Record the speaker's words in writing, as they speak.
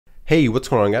Hey, what's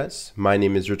going on, guys? My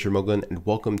name is Richard Moglen and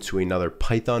welcome to another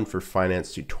Python for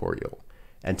Finance tutorial.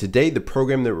 And today the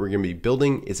program that we're going to be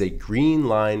building is a green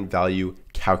line value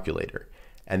calculator.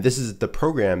 And this is the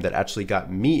program that actually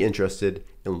got me interested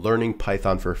in learning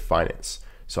Python for Finance.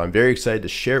 So I'm very excited to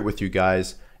share it with you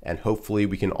guys, and hopefully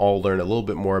we can all learn a little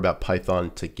bit more about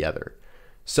Python together.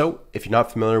 So if you're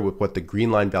not familiar with what the green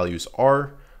line values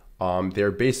are,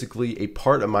 they're basically a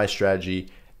part of my strategy,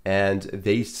 and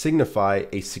they signify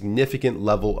a significant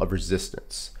level of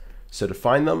resistance. So to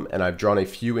find them, and I've drawn a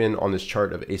few in on this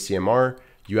chart of ACMR,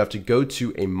 you have to go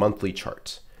to a monthly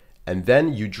chart. And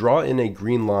then you draw in a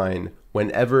green line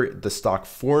whenever the stock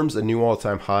forms a new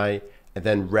all-time high and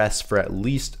then rests for at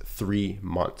least 3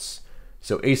 months.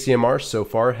 So ACMR so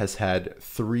far has had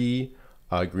 3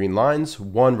 green lines,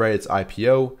 one right at its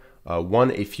IPO,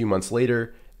 one a few months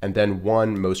later, and then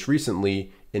one most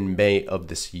recently in May of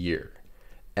this year.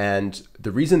 And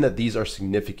the reason that these are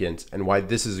significant and why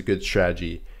this is a good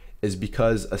strategy is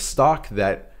because a stock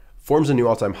that forms a new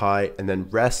all-time high and then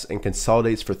rests and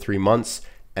consolidates for 3 months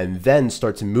and then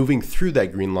starts moving through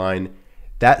that green line,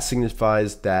 that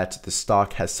signifies that the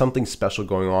stock has something special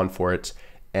going on for it,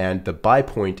 and the buy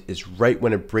point is right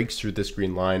when it breaks through this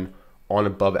green line on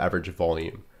above average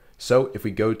volume. So if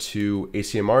we go to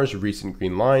ACMR's recent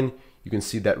green line, you can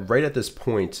see that right at this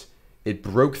point, it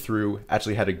broke through,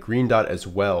 actually had a green dot as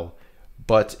well,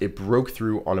 but it broke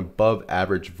through on above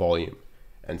average volume.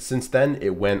 And since then,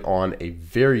 it went on a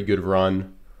very good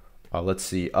run. Let's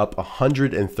see, up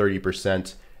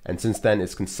 130%. And since then,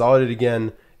 it's consolidated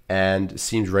again and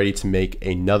seems ready to make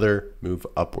another move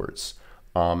upwards.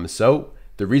 So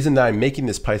the reason that I'm making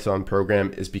this Python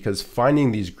program is because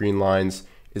finding these green lines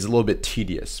is a little bit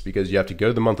tedious, because you have to go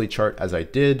to the monthly chart as I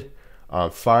did,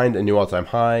 find a new all-time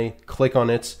high, click on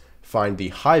it, find the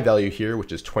high value here,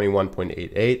 which is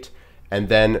 21.88, and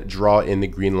then draw in the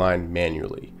green line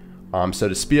manually. So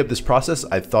to speed up this process,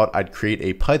 I thought I'd create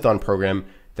a Python program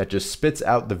that just spits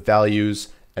out the values,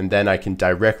 and then I can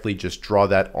directly just draw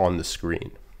that on the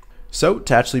screen. So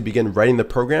to actually begin writing the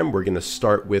program, we're going to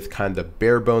start with kind of the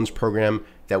bare bones program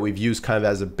that we've used kind of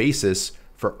as a basis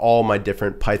for all my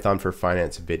different Python for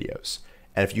Finance videos.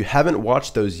 And if you haven't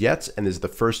watched those yet, and this is the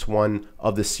first one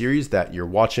of the series that you're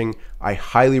watching, I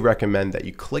highly recommend that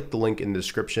you click the link in the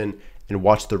description and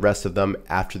watch the rest of them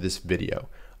after this video.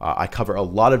 I cover a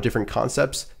lot of different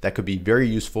concepts that could be very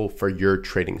useful for your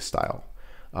trading style.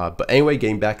 But anyway,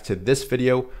 getting back to this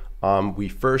video, we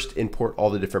first import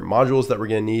all the different modules that we're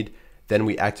going to need. Then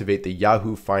we activate the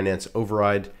Yahoo Finance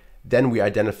override. Then we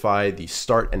identify the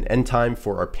start and end time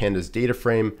for our pandas data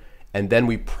frame. And then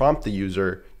we prompt the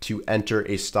user to enter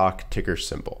a stock ticker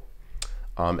symbol.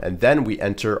 And then we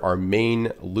enter our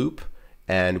main loop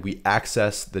and we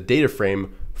access the data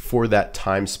frame for that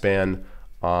time span.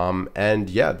 And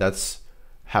yeah, that's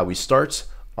how we start.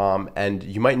 And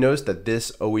you might notice that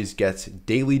this always gets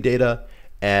daily data.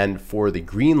 And for the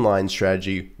green line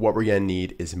strategy, what we're going to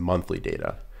need is monthly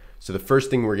data. So the first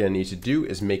thing we're going to need to do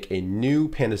is make a new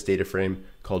pandas data frame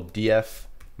called df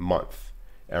month.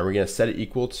 And we're going to set it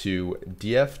equal to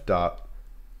df.group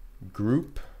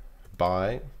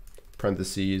by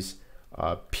parentheses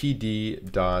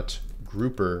pd.grouper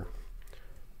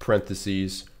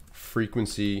parentheses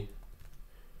frequency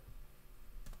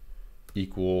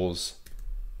equals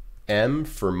m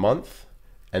for month.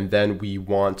 And then we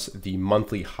want the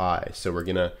monthly high. So we're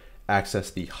going to access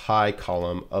the high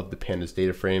column of the pandas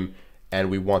data frame,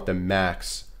 and we want the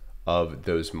max of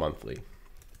those monthly.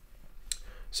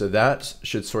 So that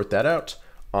should sort that out.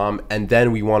 And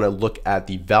then we want to look at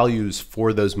the values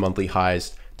for those monthly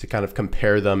highs to kind of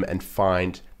compare them and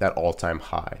find that all-time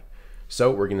high. So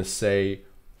we're going to say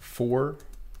for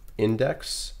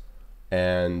index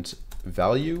and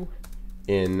value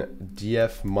in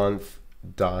df month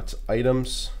dot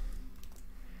items,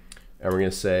 and we're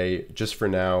going to say, just for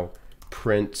now,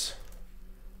 print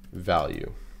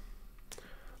value.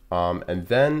 And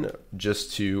then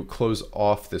just to close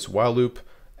off this while loop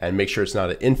and make sure it's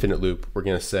not an infinite loop, we're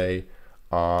going to say,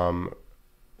 we're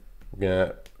going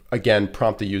to again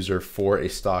prompt the user for a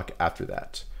stock after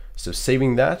that. So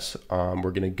saving that, we're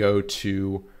going to go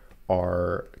to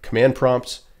our command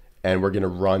prompt and we're going to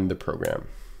run the program.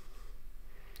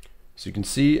 So you can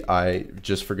see I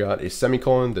just forgot a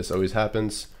semicolon. This always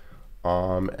happens.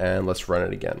 And let's run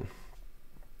it again.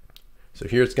 So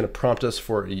here it's going to prompt us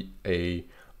for a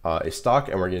stock,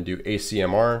 and we're going to do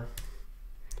ACMR.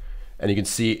 And you can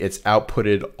see it's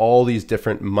outputted all these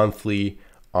different monthly,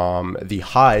 the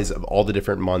highs of all the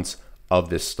different months of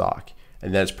this stock.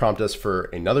 And then it's prompted us for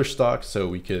another stock, so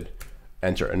we could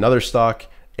enter another stock.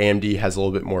 AMD has a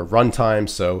little bit more runtime,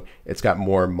 so it's got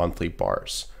more monthly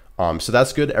bars. So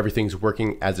that's good. Everything's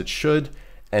working as it should.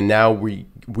 And now we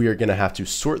are going to have to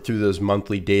sort through those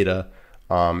monthly data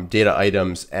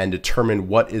items and determine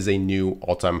what is a new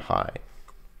all-time high.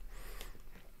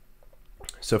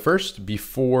 So first,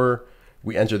 before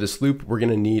we enter this loop, we're going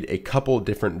to need a couple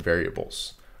different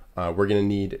variables. We're going to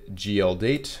need GL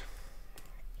date,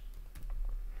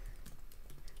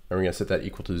 and we're going to set that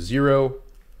equal to 0.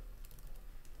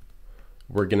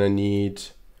 We're going to need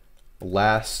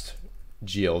last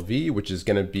GLV, which is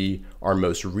going to be our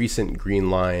most recent green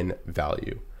line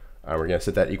value. We're going to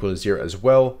set that equal to 0 as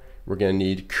well. We're going to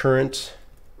need current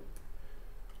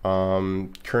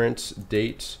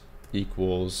date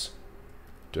equals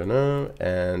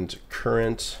and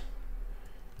current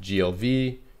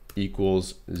GLV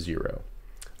equals 0.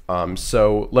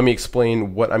 So let me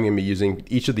explain what I'm going to be using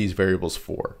each of these variables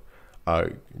for.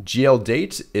 GL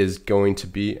date is going to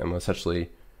be, and let's actually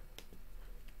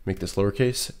make this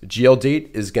lowercase. GL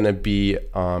date is going to be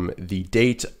the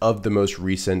date of the most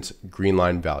recent green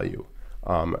line value.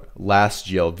 Last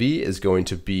GLV is going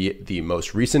to be the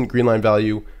most recent green line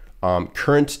value.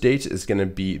 Current date is going to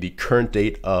be the current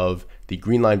date of the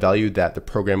green line value that the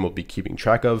program will be keeping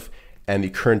track of. And the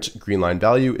current green line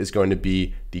value is going to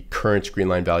be the current green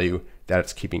line value that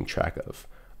it's keeping track of.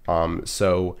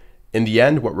 So in the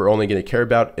end, what we're only going to care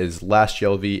about is last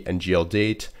GLV and GL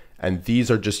date. And these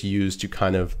are just used to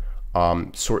kind of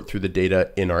sort through the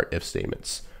data in our if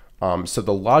statements. So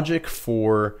the logic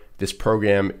for this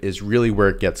program is really where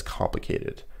it gets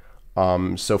complicated.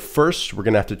 So first, we're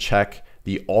going to have to check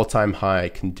the all-time high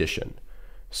condition.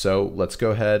 So let's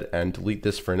go ahead and delete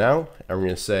this for now. And we're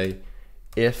going to say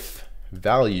if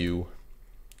value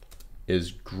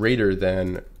is greater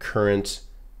than current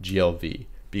GLV,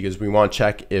 because we want to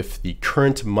check if the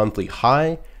current monthly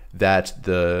high that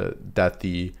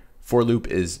the for loop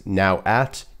is now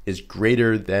at is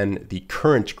greater than the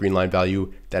current green line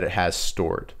value that it has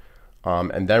stored.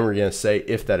 And then we're going to say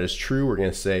if that is true, we're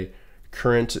going to say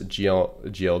current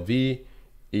GLV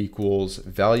equals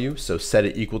value. So set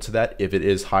it equal to that if it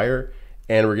is higher.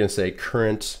 And we're going to say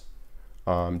current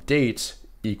date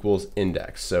equals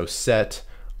index. So set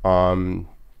the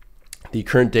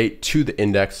current date to the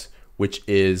index, which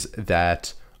is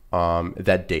that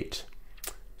date.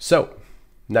 So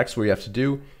next what we have to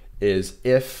do is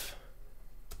if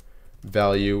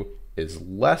value is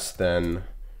less than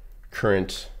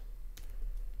current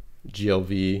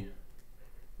GLV,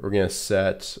 we're going to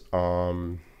set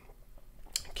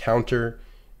counter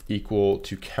equal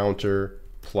to counter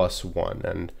plus 1.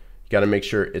 And you got to make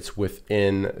sure it's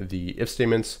within the if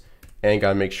statements, and got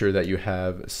to make sure that you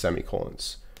have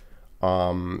semicolons.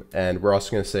 And we're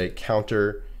also going to say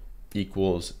counter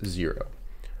equals 0.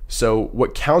 So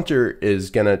what counter is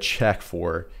going to check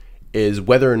for is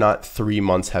whether or not 3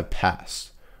 months have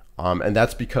passed. And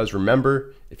that's because,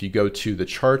 remember, if you go to the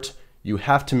chart, you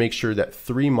have to make sure that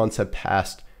 3 months have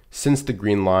passed since the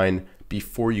green line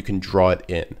before you can draw it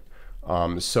in.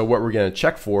 So what we're going to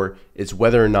check for is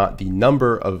whether or not the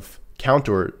number of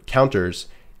counters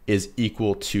is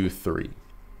equal to 3.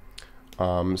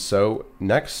 So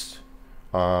next,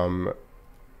 in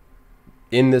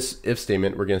this if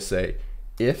statement, we're going to say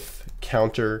if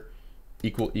counter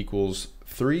equals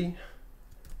 3,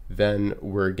 then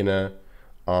we're going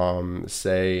to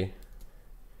say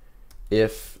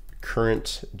if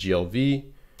current GLV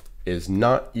is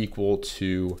not equal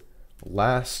to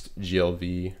last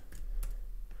GLV,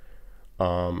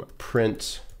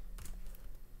 print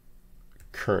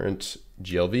current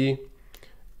GLV.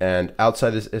 And outside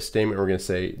this if statement, we're going to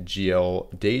say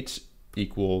GL date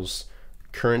equals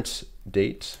current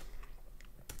date.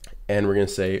 And we're going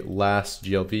to say last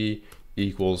GLV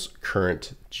equals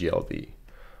current GLV.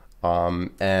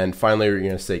 And finally, we're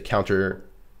going to say counter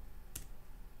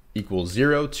equals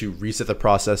 0 to reset the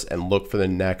process and look for the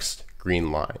next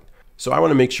green line. So I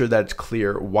want to make sure that it's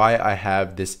clear why I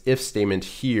have this if statement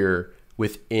here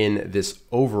within this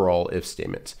overall if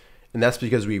statement. And that's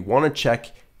because we want to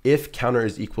check if counter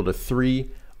is equal to 3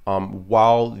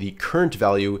 while the current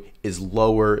value is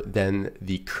lower than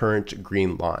the current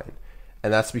green line.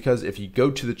 And that's because if you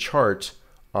go to the chart,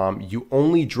 you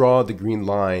only draw the green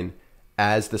line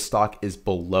as the stock is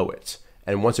below it.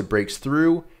 And once it breaks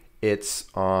through, it's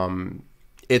going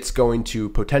to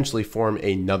potentially form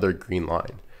another green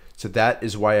line. So that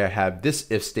is why I have this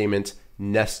if statement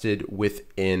nested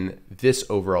within this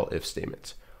overall if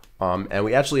statement. And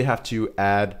we actually have to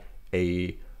add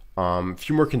a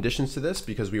few more conditions to this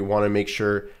because we want to make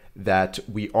sure that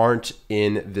we aren't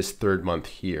in this third month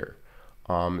here.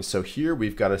 So here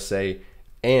we've got to say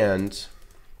and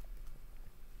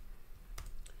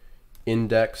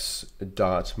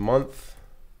index.month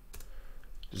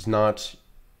does not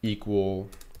equal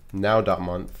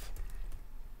now.month,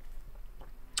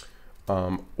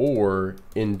 or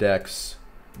index.year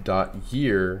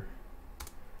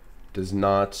does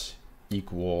not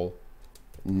equal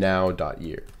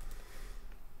now.year.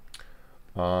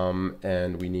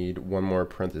 And we need one more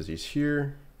parentheses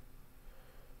here.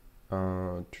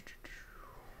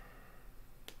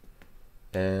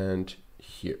 And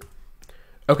here.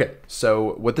 Okay,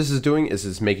 so what this is doing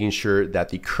is making sure that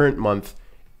the current month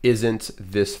isn't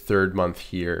this third month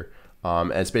here.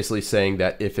 And it's basically saying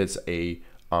that if it's a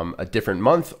different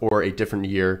month or a different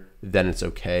year, then it's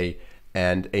okay,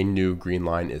 and a new green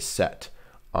line is set.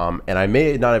 And I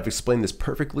may not have explained this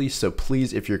perfectly, so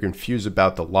please, if you're confused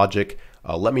about the logic,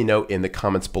 let me know in the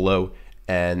comments below,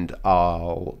 and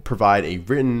I'll provide a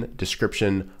written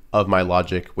description of my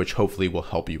logic, which hopefully will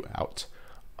help you out.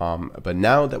 But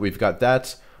now that we've got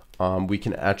that, we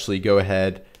can actually go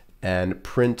ahead and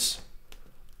print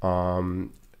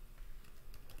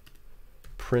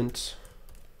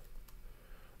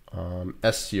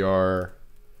str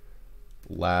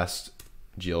last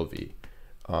GLV.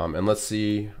 And let's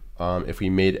see if we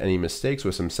made any mistakes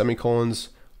with some semicolons.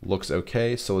 Looks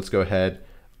okay. So let's go ahead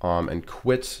and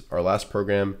quit our last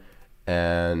program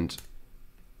and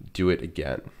do it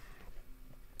again.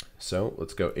 So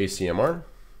let's go ACMR.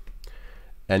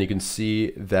 And you can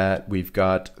see that we've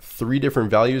got three different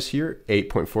values here: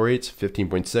 8.48,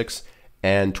 15.6,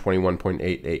 and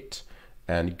 21.88.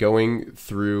 And going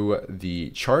through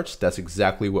the charts, that's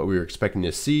exactly what we were expecting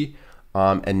to see.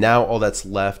 And now all that's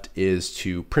left is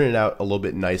to print it out a little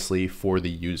bit nicely for the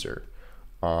user.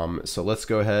 So let's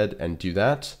go ahead and do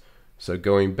that. So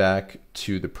going back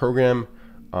to the program,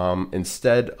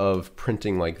 instead of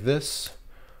printing like this,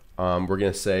 we're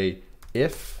going to say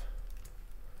if,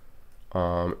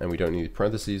 and we don't need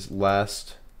parentheses,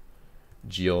 last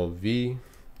GLV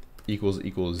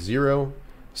equals 0.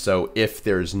 So if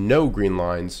there's no green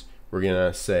lines, we're going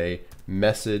to say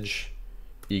message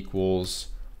equals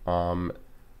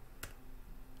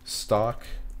stock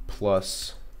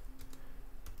plus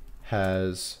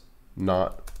has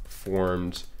not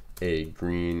formed a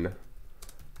green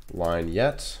line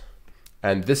yet.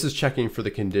 And this is checking for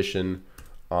the condition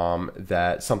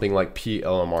that something like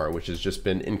PLMR, which has just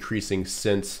been increasing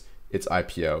since its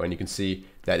IPO. And you can see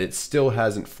that it still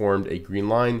hasn't formed a green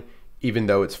line, even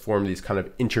though it's formed these kind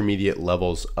of intermediate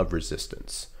levels of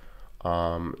resistance.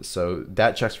 So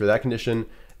that checks for that condition.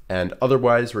 And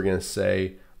otherwise, we're going to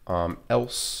say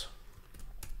else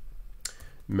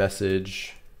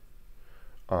message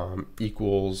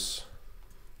equals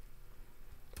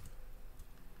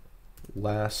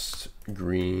last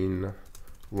green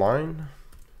line.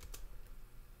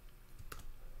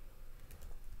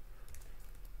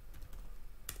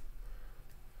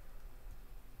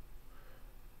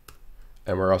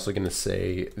 And we're also going to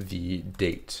say the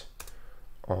date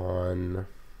on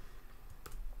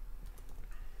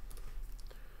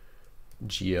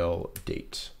GL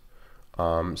date.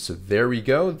 So there we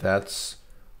go. That's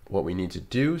what we need to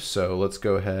do. So let's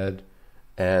go ahead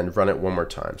and run it one more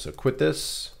time. So quit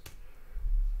this,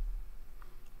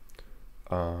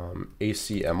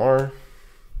 ACMR,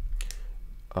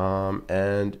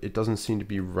 and it doesn't seem to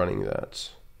be running that.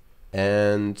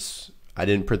 And I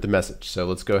didn't print the message. So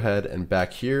let's go ahead and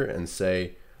back here and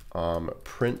say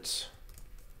print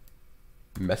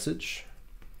message,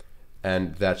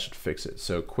 and that should fix it.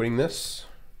 So quitting this,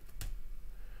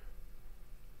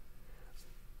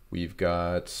 we've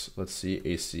got, let's see,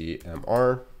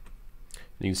 ACMR. And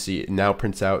you can see it now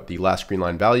prints out the last green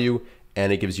line value,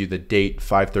 and it gives you the date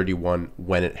 5/31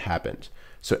 when it happened.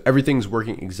 So everything's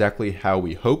working exactly how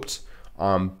we hoped,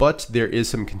 but there is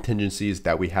some contingencies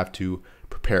that we have to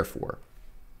prepare for.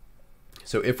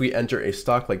 So if we enter a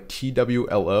stock like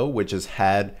TWLO, which has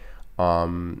had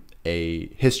a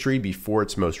history before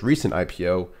its most recent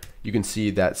IPO, you can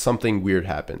see that something weird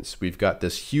happens. We've got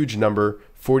this huge number,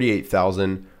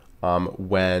 48,000,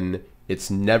 when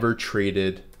it's never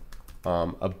traded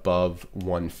above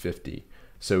 150.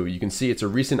 So you can see it's a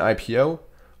recent IPO,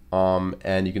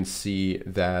 and you can see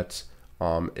that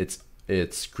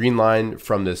its green line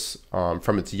from this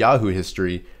from its Yahoo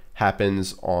history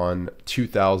happens on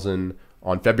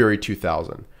February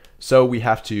 2000. So we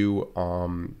have to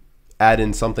add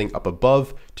in something up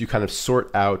above to kind of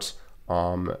sort out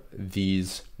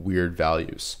these weird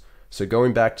values. So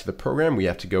going back to the program, we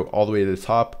have to go all the way to the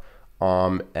top,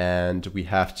 and we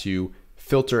have to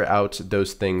filter out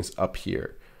those things up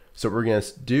here. So what we're going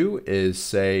to do is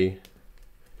say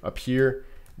up here,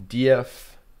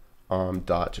 df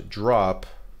dot drop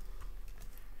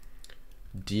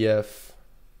df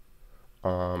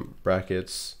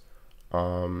brackets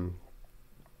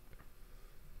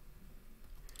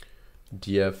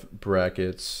df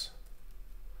brackets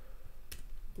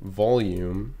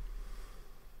volume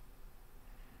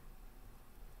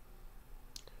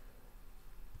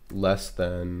less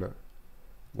than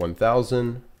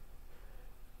 1000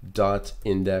 dot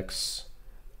index,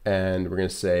 and we're going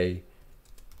to say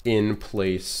in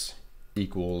place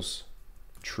equals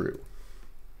true.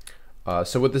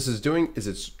 So what this is doing is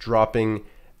it's dropping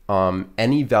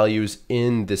any values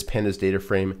in this pandas data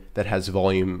frame that has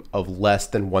volume of less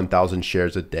than 1000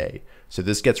 shares a day. So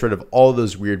this gets rid of all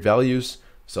those weird values.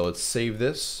 So let's save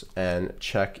this and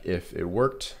check if it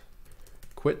worked.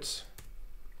 Quit.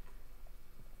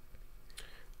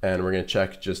 And we're going to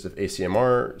check just if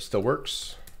ACMR still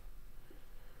works.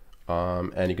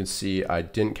 And you can see I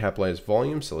didn't capitalize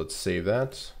volume, so let's save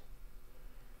that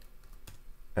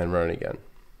and run it again.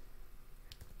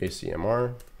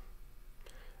 ACMR.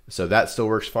 So that still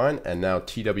works fine. And now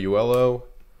TWLO,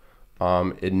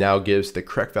 it now gives the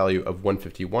correct value of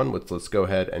 151. Let's go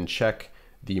ahead and check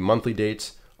the monthly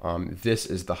dates. This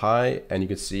is the high, and you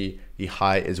can see the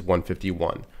high is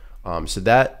 151. So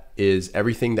that is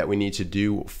everything that we need to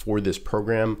do for this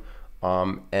program.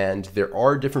 And there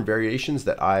are different variations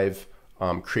that I've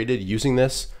created using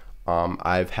this.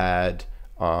 I've had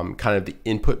kind of the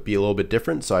input be a little bit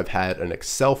different. So I've had an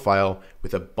Excel file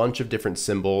with a bunch of different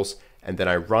symbols, and then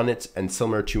I run it, and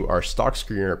similar to our stock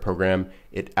screener program,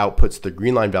 it outputs the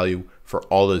green line value for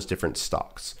all those different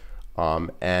stocks.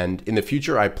 And in the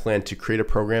future, I plan to create a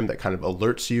program that kind of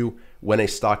alerts you when a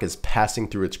stock is passing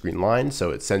through its green line. So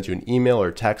it sends you an email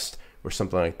or text or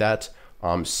something like that.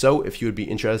 So if you would be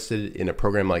interested in a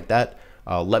program like that,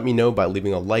 let me know by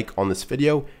leaving a like on this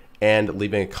video and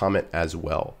leaving a comment as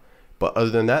well. But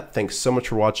other than that, thanks so much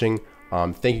for watching.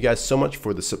 Thank you guys so much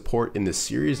for the support in this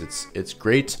series. It's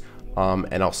great.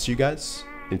 And I'll see you guys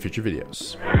in future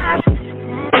videos.